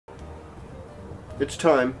It's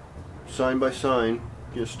time, sign by sign.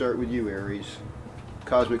 Gonna start with you, Aries.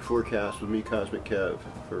 Cosmic forecast with me, Cosmic Kev,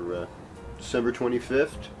 for December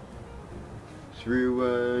 25th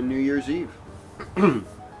through New Year's Eve.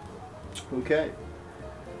 Okay.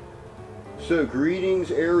 So,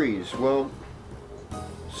 greetings, Aries. Well,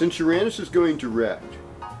 since Uranus is going direct,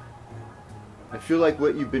 I feel like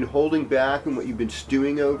what you've been holding back and what you've been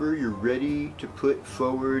stewing over, you're ready to put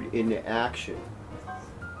forward into action.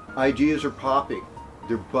 Ideas are popping,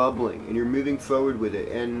 they're bubbling, and you're moving forward with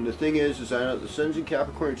it. And the thing is that the Sun's in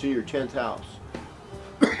Capricorn, it's in your 10th house.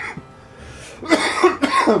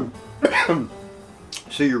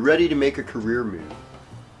 So you're ready to make a career move.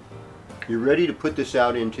 You're ready to put this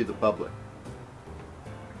out into the public.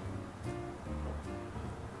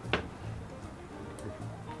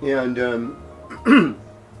 And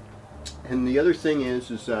and the other thing is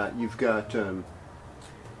that you've got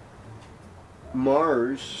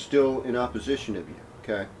Mars still in opposition of you.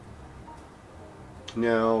 Okay.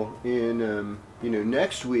 Now, in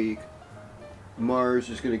next week, Mars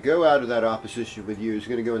is going to go out of that opposition with you. It's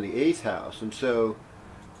going to go in the 8th house, and so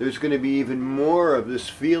there's going to be even more of this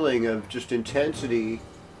feeling of just intensity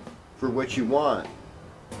for what you want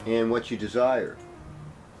and what you desire.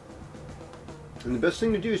 And the best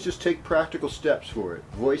thing to do is just take practical steps for it.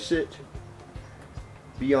 Voice it.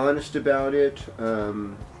 Be honest about it.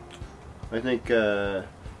 I think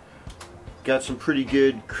got some pretty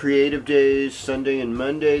good creative days, Sunday and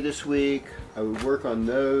Monday this week. I would work on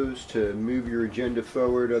those to move your agenda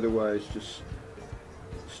forward. Otherwise, just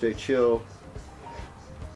stay chill.